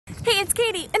it's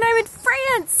Katie, and I'm in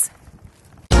France!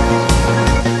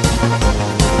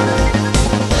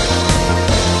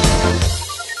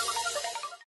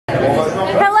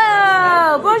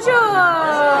 Hello! Bonjour!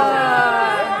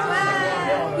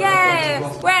 Yay!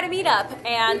 We're at a meetup,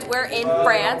 and we're in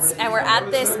France, and we're at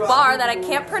this bar that I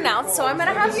can't pronounce, so I'm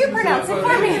gonna have you pronounce it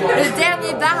for me. Le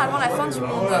dernier bar avant la fin du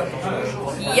monde.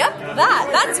 Yep,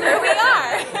 that's where we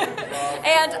are.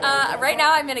 And right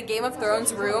now I'm in a Game of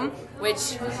Thrones room,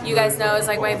 which you guys know is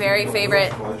like my very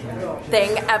favorite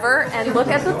thing ever. And look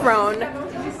at the throne.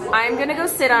 I'm gonna go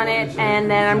sit on it, and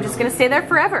then I'm just gonna stay there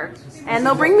forever. And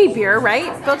they'll bring me beer,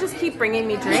 right? They'll just keep bringing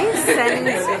me drinks. And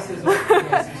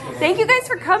thank you guys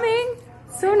for coming.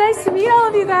 So nice to meet all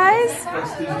of you guys.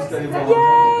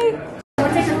 Yay!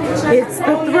 It's the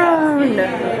throne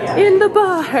in the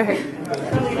bar.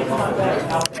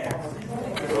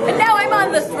 And now I'm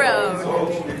on the throne.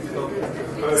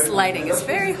 This lighting is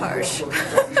very harsh.